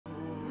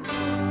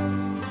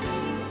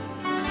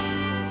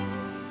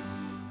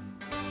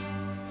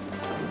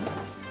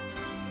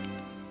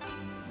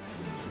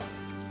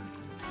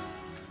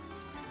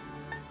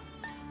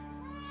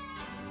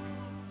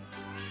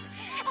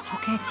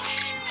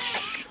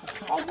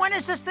when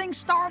is this thing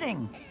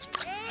starting?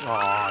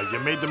 Aw, you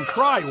made them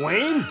cry,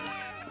 Wayne.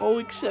 Oh,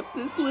 except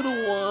this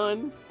little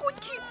one.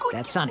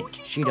 That's Sunny.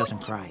 She doesn't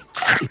cry.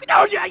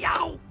 Oh,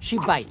 yeah. She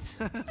bites.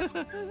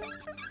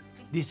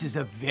 This is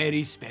a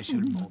very special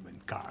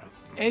moment, Carl.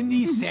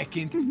 Any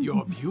second,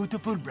 your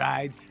beautiful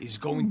bride is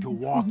going to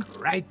walk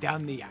right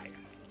down the aisle.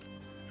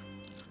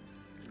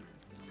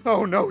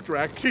 Oh, no,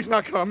 Drac, she's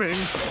not coming.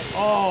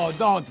 Oh,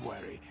 don't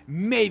worry.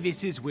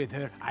 Mavis is with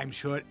her. I'm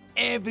sure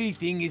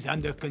everything is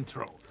under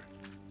control.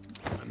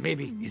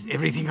 Maybe, is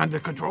everything under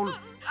control?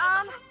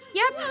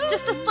 Yep,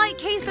 just a slight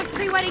case of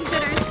pre-wedding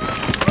jitters.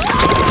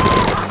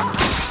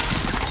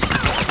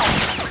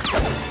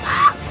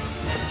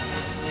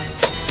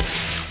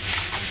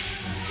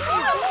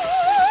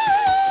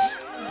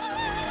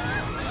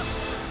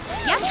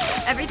 Yep,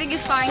 everything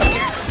is fine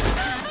here.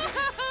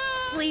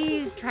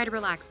 Please try to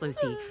relax,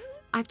 Lucy.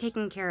 I've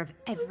taken care of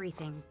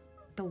everything.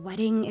 The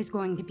wedding is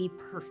going to be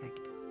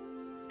perfect.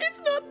 It's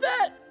not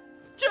that.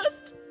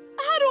 Just,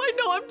 how do I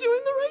know I'm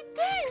doing the right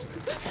thing?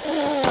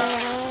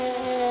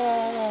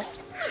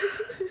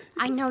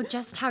 I know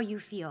just how you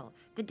feel.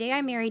 The day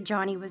I married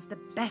Johnny was the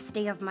best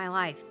day of my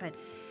life, but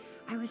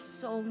I was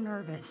so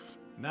nervous.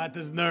 Not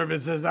as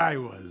nervous as I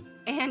was.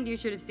 And you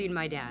should have seen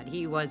my dad.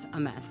 He was a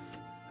mess.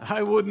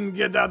 I wouldn't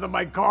get out of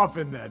my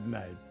coffin that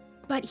night.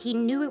 But he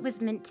knew it was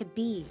meant to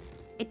be.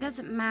 It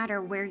doesn't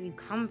matter where you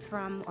come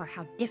from or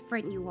how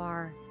different you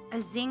are.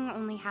 A zing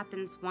only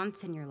happens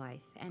once in your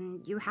life,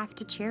 and you have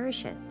to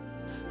cherish it.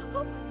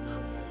 You're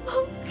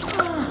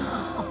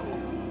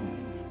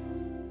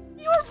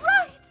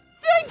right!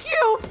 Thank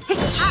you!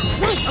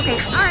 Okay,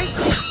 all right.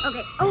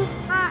 Okay, oh,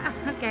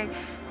 okay.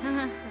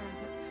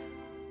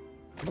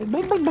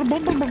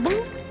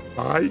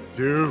 I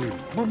do.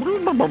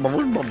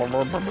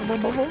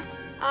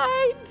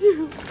 I do.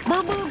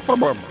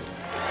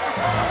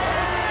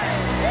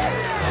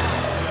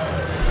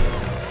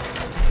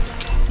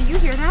 Do you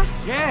hear that?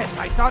 Yes,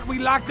 I thought we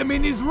locked him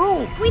in his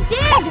room. We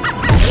did! Hi,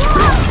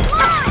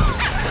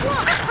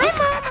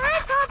 Mom. Hi,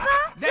 Papa.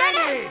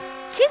 Dennis!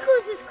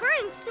 Tinkles was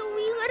crying, so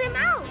we let him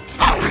out.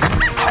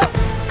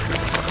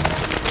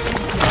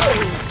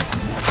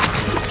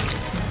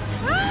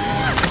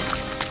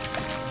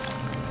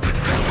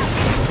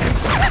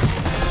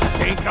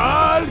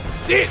 Tinkle,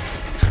 sit!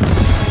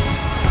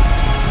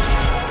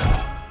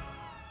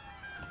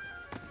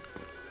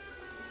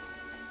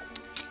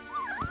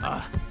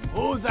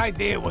 Whose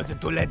idea was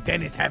it to let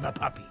Dennis have a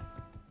puppy?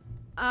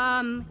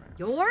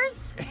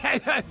 Yours?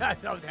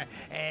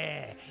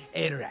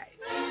 Right.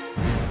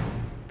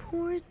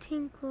 Poor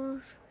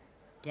Tinkles.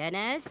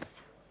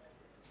 Dennis?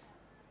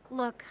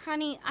 Look,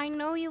 honey, I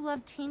know you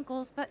love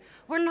Tinkles, but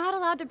we're not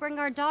allowed to bring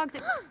our dogs,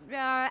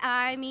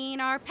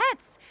 our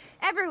pets,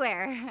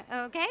 everywhere,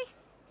 okay?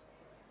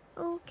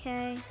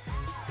 Okay.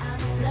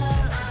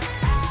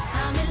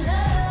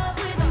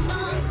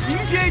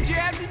 DJ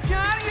Jazzy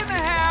Johnny in the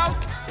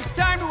house! It's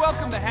time to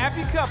welcome the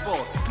happy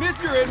couple,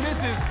 Mr. and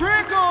Mrs.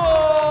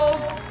 Prickles!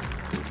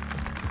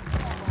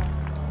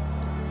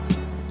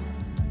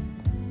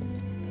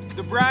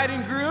 The bride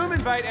and groom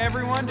invite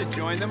everyone to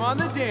join them on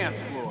the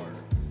dance floor.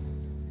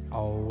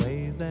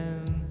 Always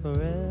and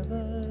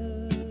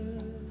forever.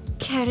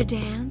 Care to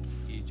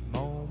dance? Each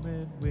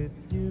moment with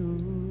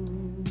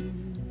you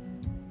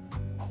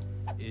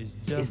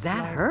Is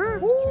that her?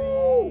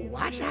 Ooh,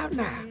 watch out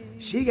now.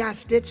 She got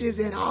stitches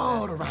in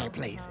all the right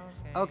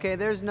places. Okay,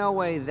 there's no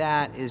way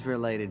that is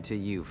related to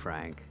you,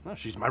 Frank. Well,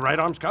 she's my right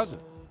arm's cousin.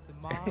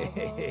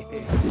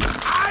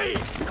 Aye!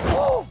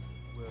 Oh!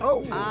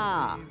 Oh!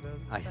 Ah,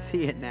 I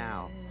see it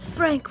now.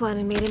 Frank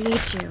wanted me to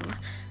meet you.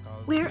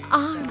 We're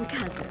arm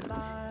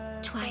cousins,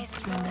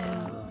 twice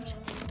removed.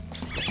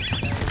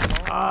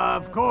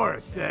 Of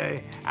course.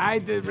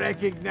 I'd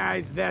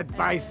recognize that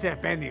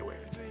bicep anywhere.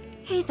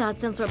 He thought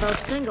since we're both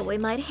single, we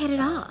might hit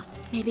it off.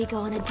 Maybe go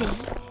on a date.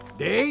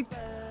 Date?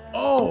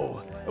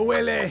 Oh,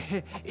 well,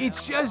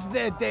 it's just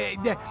that...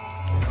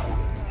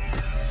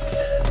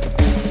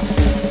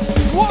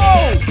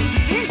 Whoa! The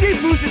DJ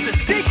booth is a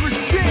sacred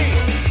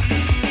space!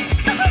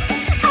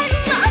 I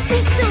love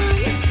this song!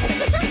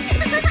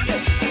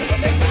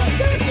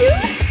 Don't you?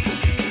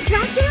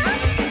 Dracula?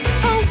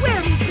 Oh,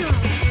 where we go?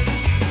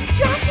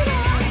 Dracula!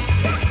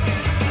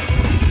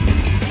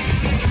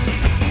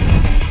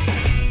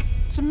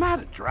 What's the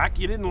matter, Drac?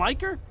 You didn't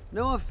like her?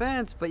 No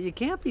offense, but you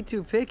can't be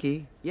too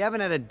picky. You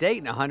haven't had a date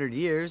in 100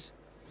 years.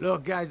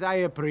 Look, guys, I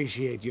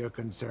appreciate your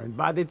concern,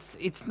 but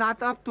it's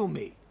not up to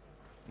me.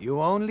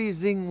 You only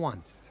zing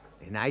once,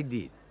 and I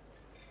did.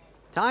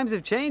 Times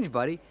have changed,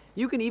 buddy.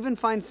 You can even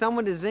find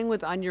someone to zing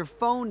with on your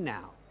phone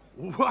now.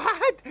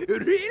 What?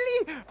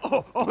 Really?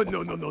 Oh,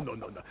 no.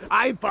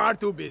 I'm far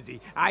too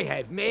busy. I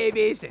have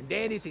Mavis and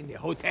Dennis in the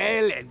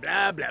hotel and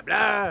blah, blah,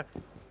 blah.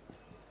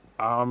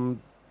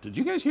 Did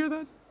you guys hear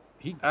that?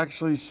 He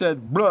actually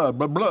said blah,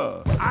 blah,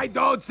 blah. I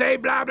don't say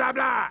blah, blah,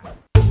 blah.